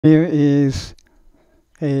Here is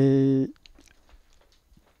a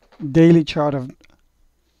daily chart of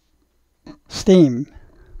Steem,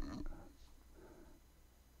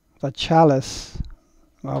 the chalice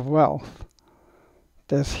of wealth.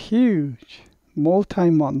 This huge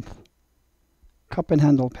multi-month cup and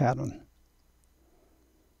handle pattern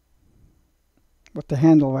with the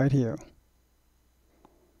handle right here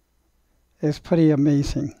is pretty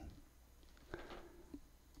amazing.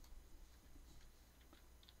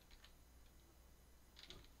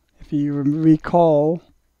 If you recall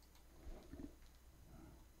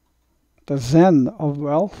the Zen of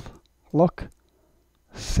wealth, look,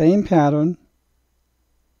 same pattern.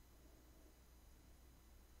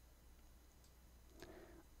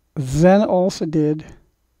 Zen also did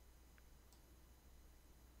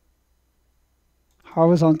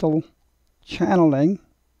horizontal channeling.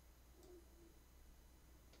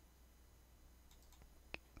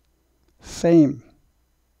 Same.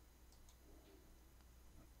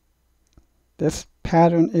 This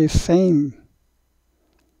pattern is same.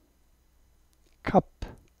 Cup,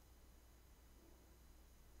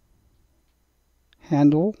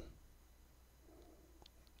 handle,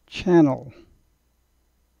 channel.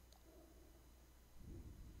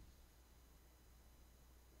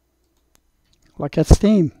 Look at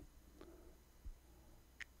Steem.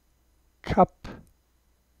 Cup,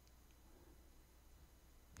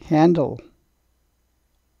 handle,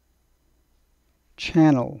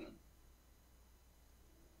 channel.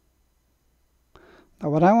 Now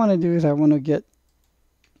what I want to do is I want to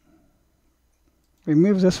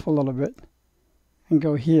remove this for a little bit and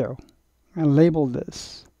go here and label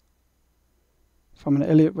this from an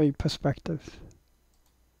Elliott wave perspective.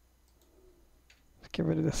 Let's get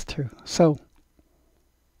rid of this too. So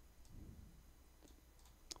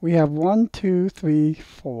we have 1, 2, 3,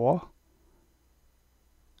 4,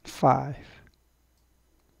 5.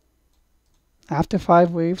 After 5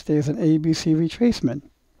 waves, there's an ABC retracement.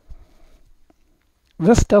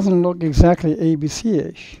 This doesn't look exactly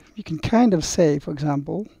ABC-ish. You can kind of say, for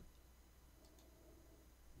example,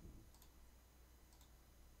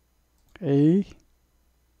 A,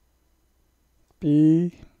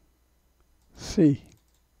 B, C.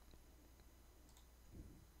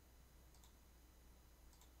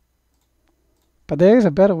 But there is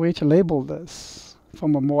a better way to label this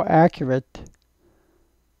from a more accurate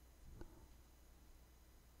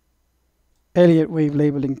Elliott wave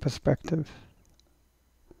labeling perspective.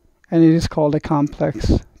 And it is called a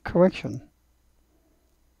complex correction.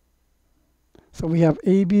 So we have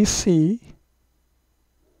ABC.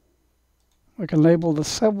 We can label the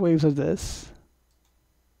subwaves of this.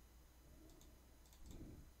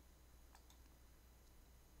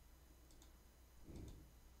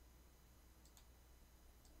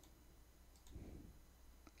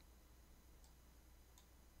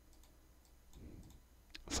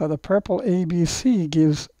 So the purple ABC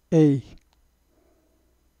gives A.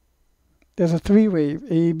 There's a 3-wave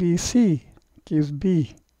ABC gives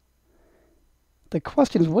B. The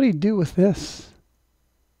question is, what do you do with this?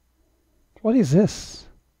 What is this?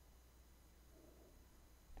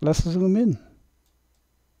 Let's zoom in.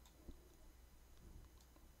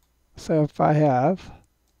 So if I have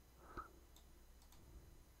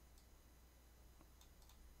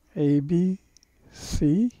A, B,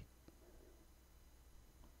 C,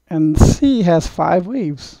 and C has 5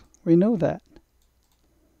 waves. We know that.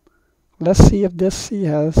 Let's see if this C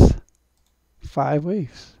has 5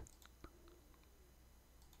 waves.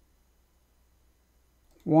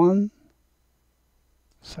 1,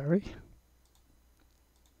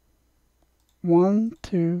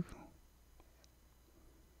 2,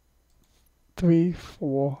 3,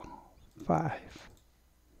 4, 5.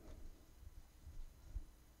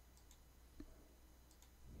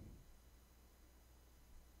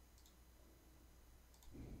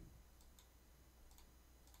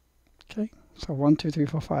 Okay, so 1, 2, 3,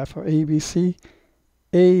 4, 5 for ABC.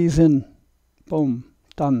 A is in. Boom,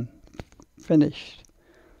 done, finished.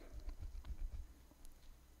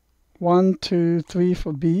 1, 2, 3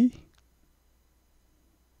 for B.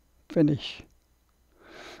 Finish.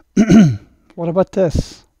 What about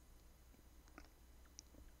this?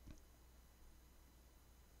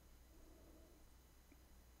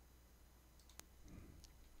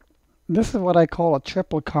 This is what I call a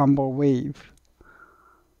triple combo wave.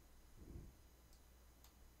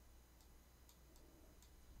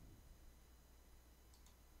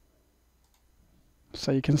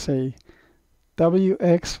 So you can say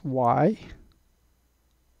WXY,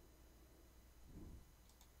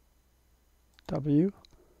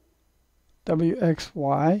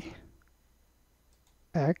 WXY,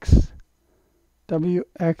 X,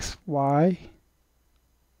 WXY,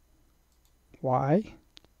 Y,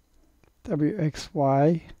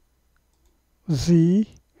 WXY, Z,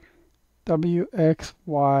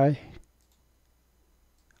 WXY,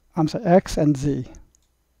 I'm sorry, X and Z.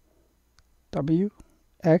 W,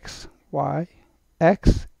 X, Y,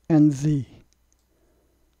 X, and Z.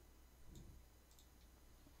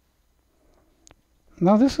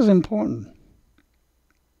 Now this is important.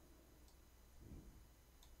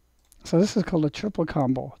 So this is called a triple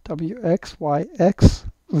combo. W, X, Y, X,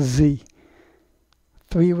 Z.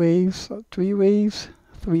 3 waves, 3 waves,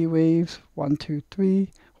 3 waves, 1, 2, 3,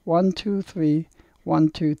 1, 2, 3, 1,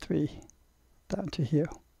 2, 3, down to here.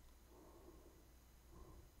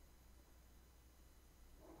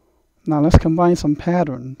 Now let's combine some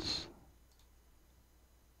patterns.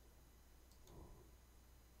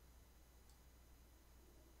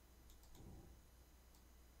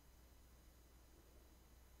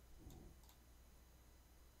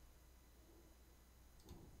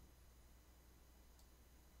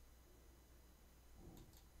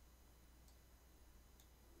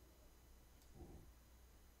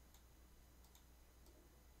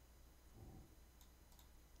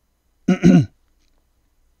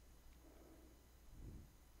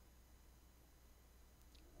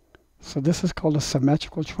 So this is called a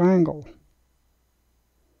symmetrical triangle.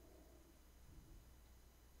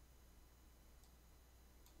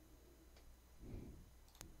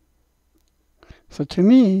 So to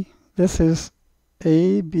me, this is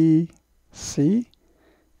A, B, C,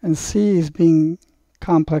 and C is being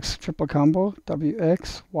complex triple combo, W,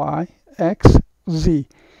 X, Y, X, Z.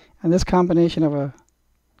 And this combination of a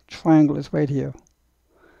triangle is right here.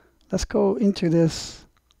 Let's go into this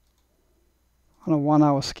on a 1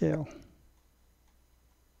 hour scale.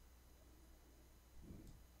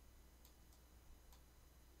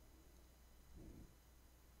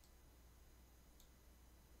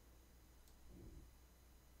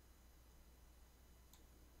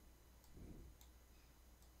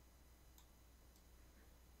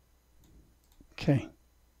 Okay.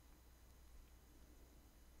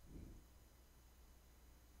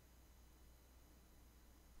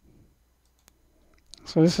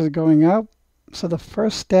 So this is going up. So the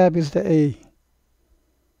first stab is the A.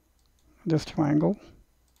 This triangle.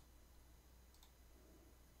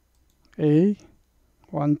 A,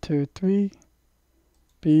 1, 2, 3,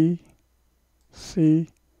 B, C,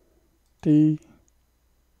 D,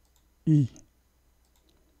 E.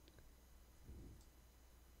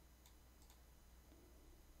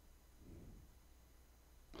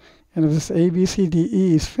 And if this A, B, C, D,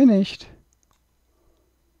 E is finished,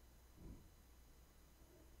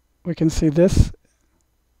 we can see this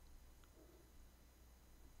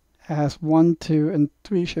as 1, 2, and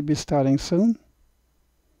 3 should be starting soon.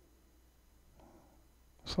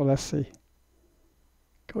 So let's see.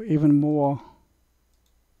 Go even more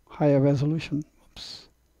higher resolution. Oops.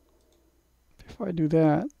 Before I do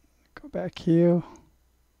that, go back here.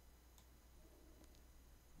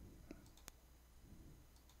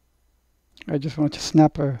 I just want to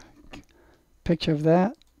snap a picture of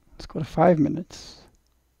that. Let's go to 5 minutes.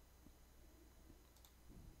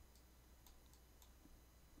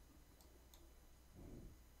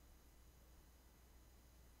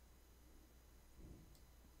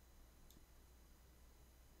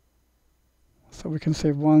 So we can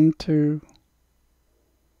say 1, 2,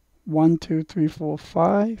 1, 2, 3, 4,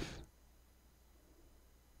 5.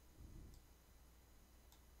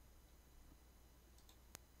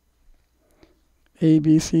 A,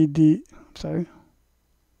 B, C, D, sorry.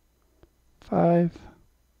 5.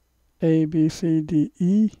 A, B, C, D,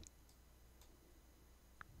 E.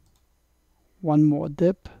 One more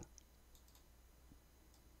dip.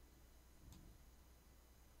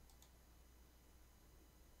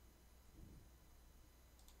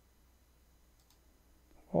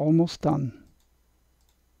 Almost done.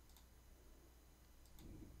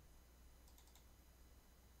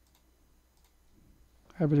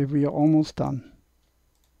 I believe we are almost done.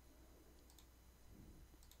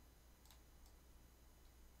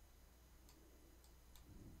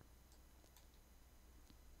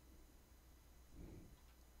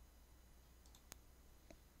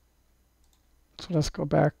 So let's go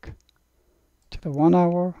back to the 1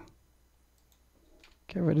 hour.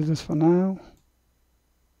 Get rid of this for now.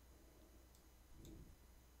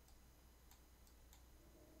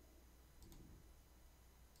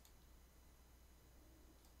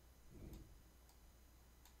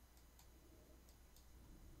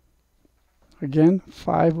 Again,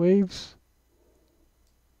 5 waves.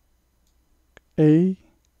 A,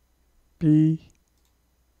 B,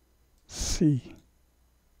 C.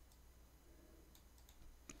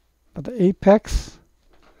 But the apex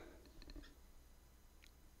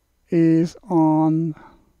is on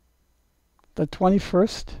the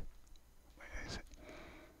 21st,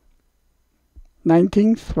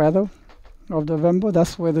 19th rather, of November.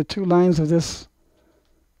 That's where the two lines of this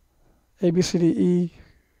ABCDE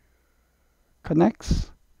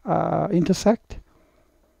intersect.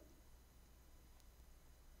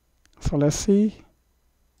 So let's see,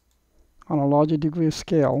 on a larger degree of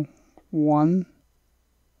scale, 1,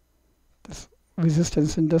 this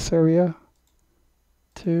resistance in this area,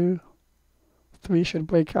 2, 3 should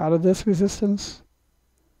break out of this resistance,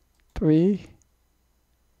 3,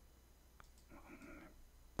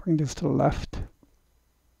 bring this to the left,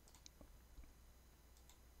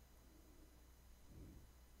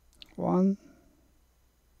 1,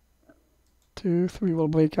 2, 3 will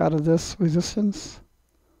break out of this resistance,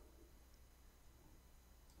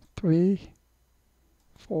 3,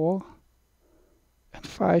 4, and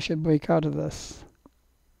 5 should break out of this.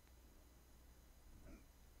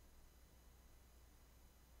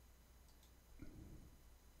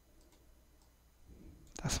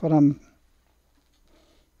 That's what I'm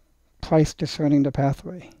price discerning the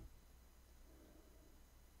pathway.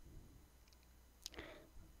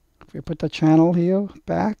 If we put the channel here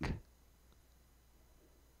back,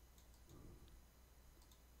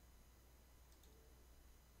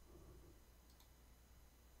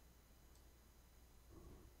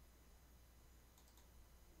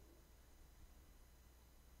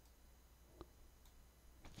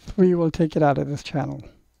 we will take it out of this channel.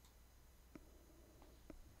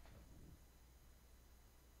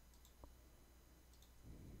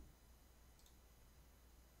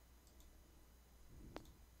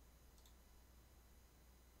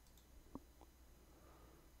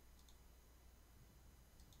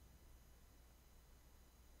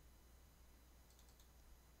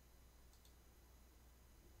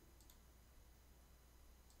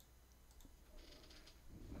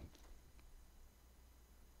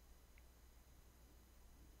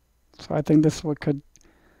 So I think this could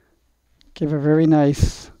give a very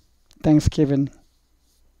nice Thanksgiving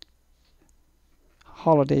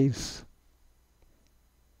holidays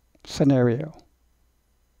scenario.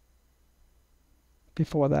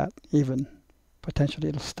 Before that, even potentially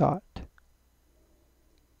it'll start.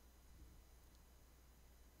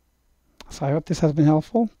 So I hope this has been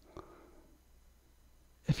helpful.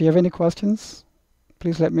 If you have any questions,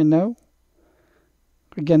 please let me know.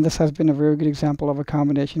 Again, this has been a very good example of a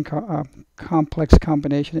complex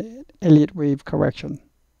combination Elliott wave correction.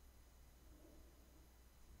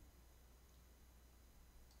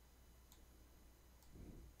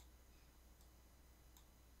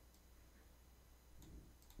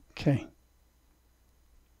 Okay.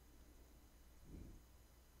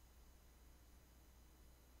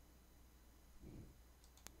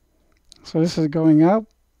 So this is going up.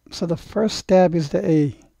 So the first stab is the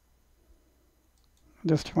A.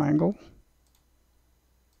 This triangle.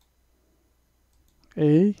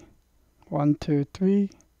 A, 1, 2, 3,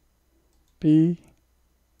 B,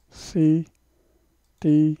 C,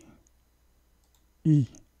 D, E.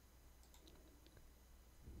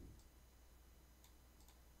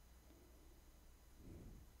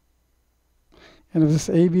 And if this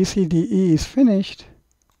A, B, C, D, E is finished,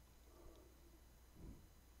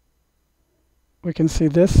 we can see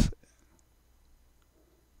this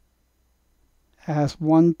as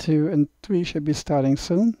 1, 2, and 3 should be starting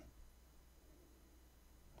soon.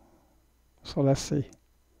 So let's see.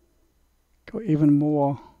 Go even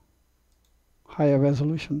more higher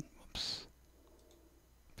resolution. Oops.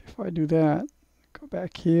 Before I do that, go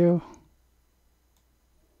back here.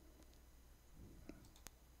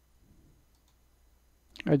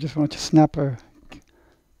 I just want to snap a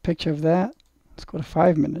picture of that. Let's go to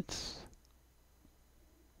 5 minutes.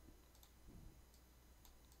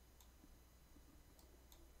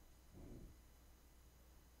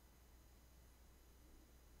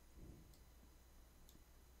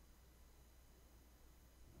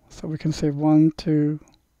 So we can say 1, 2,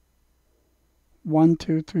 1,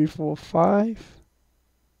 2, 3, 4, 5.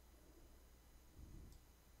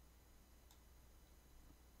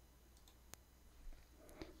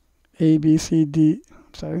 A, B, C, D,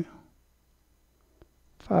 sorry.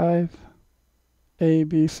 5. A,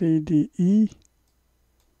 B, C, D, E.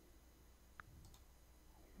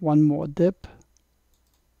 One more dip.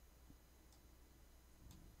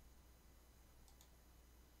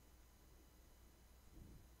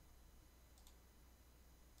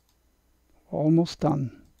 Almost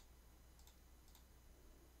done.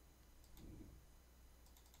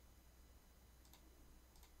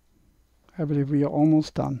 I believe we are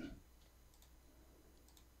almost done.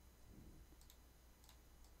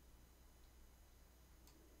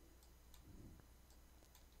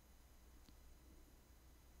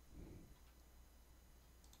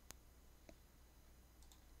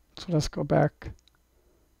 So let's go back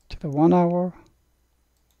to the 1 hour.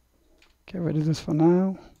 Get rid of this for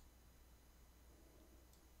now.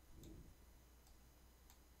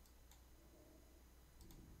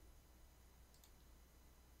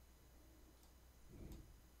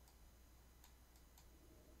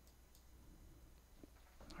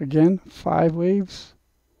 Again, 5 waves.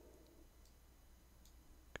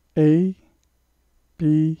 A,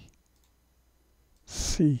 B,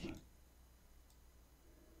 C.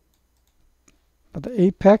 But the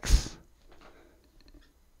apex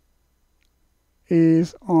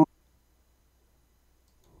is on.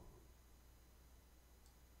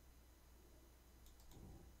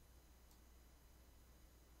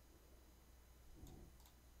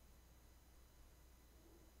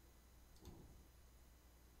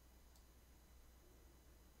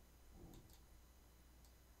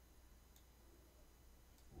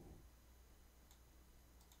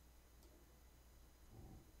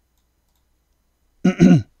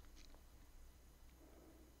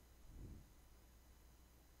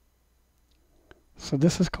 So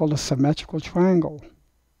this is called a symmetrical triangle.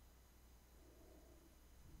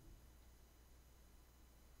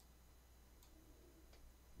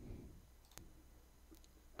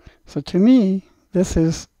 So to me, this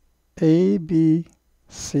is A, B,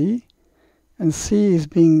 C, and C is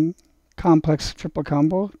being complex triple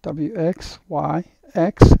combo, W, X, Y,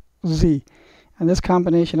 X, Z. And this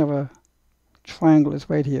combination of a triangle is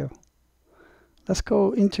right here. Let's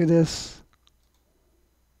go into this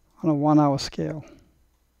on a 1 hour scale.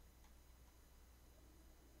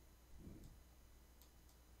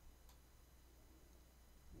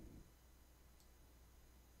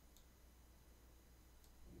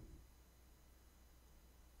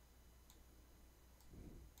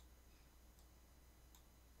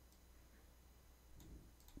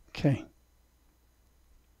 Okay.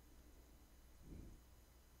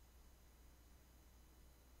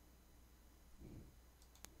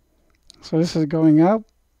 So this is going up.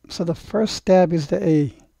 So the first stab is the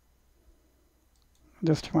A,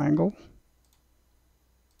 this triangle.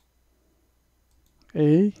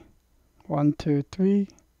 A, 1, 2, 3,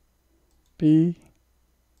 B,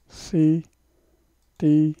 C,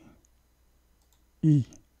 D, E.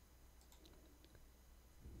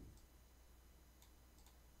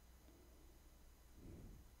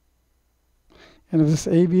 And if this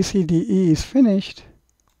A, B, C, D, E is finished,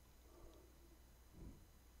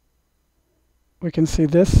 we can see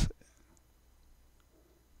this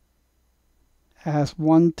as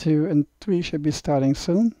 1, 2, and 3 should be starting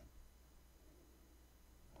soon.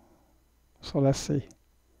 So let's see.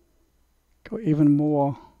 Go even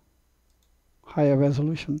more higher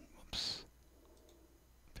resolution. Oops.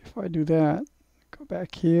 Before I do that, go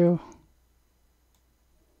back here.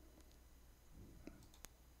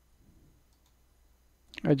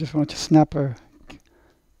 I just want to snap a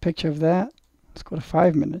picture of that. Let's go to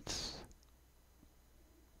 5 minutes.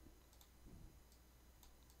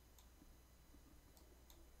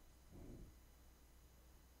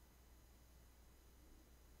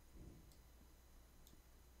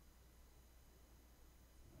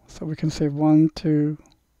 So we can say 1, 2,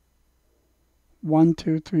 1,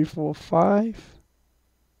 2, 3, 4, 5.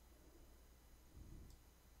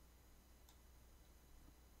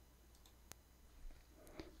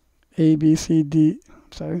 A, B, C, D,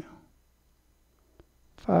 sorry.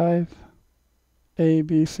 5, A,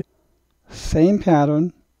 B, C. Same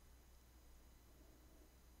pattern.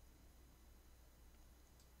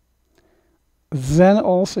 Zen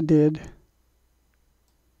also did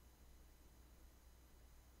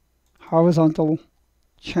horizontal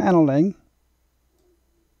channeling.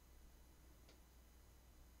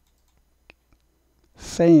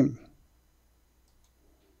 Same.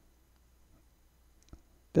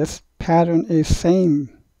 This pattern is same.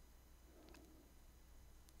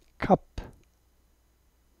 Cup,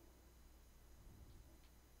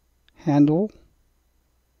 handle,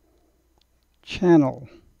 channel.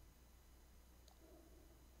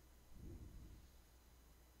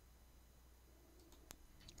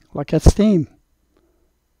 Look at Steem.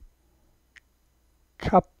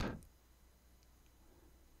 Cup,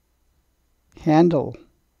 handle,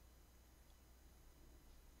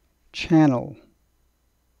 channel.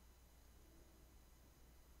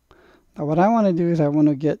 Now what I want to do is I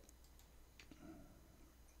want to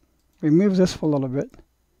remove this for a little bit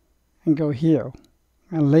and go here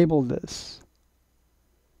and label this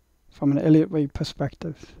from an Elliott wave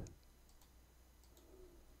perspective.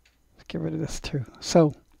 Let's get rid of this too.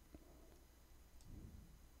 So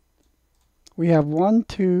we have 1,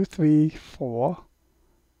 2, 3, 4,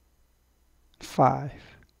 5.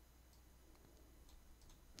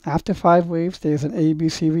 After 5 waves, there's an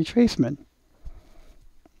ABC retracement.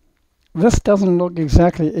 This doesn't look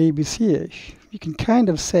exactly ABC-ish. You can kind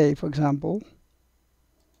of say, for example,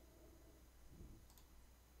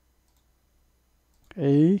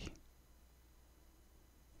 A,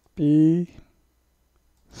 B,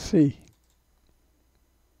 C.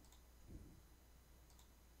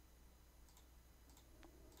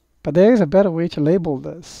 But there is a better way to label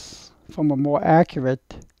this from a more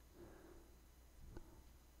accurate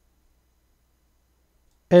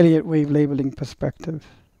Elliott wave labeling perspective.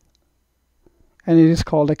 And it is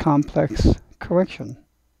called a complex correction.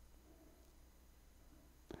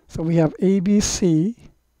 So we have ABC.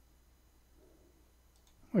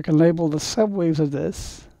 We can label the subwaves of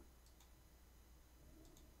this.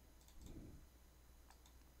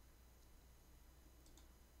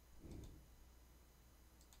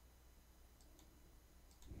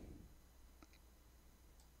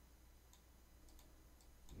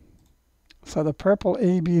 So the purple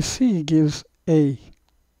ABC gives A.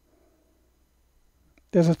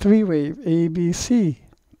 There's a 3-wave ABC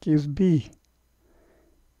gives B.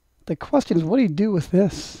 The question is, what do you do with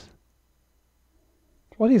this?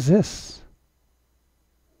 What is this?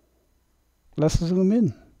 Let's zoom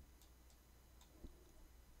in.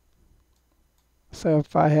 So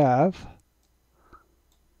if I have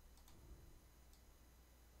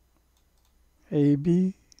A,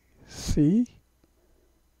 B, C,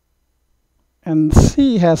 and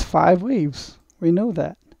C has 5 waves. We know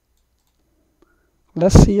that.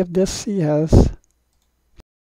 Let's see if this C has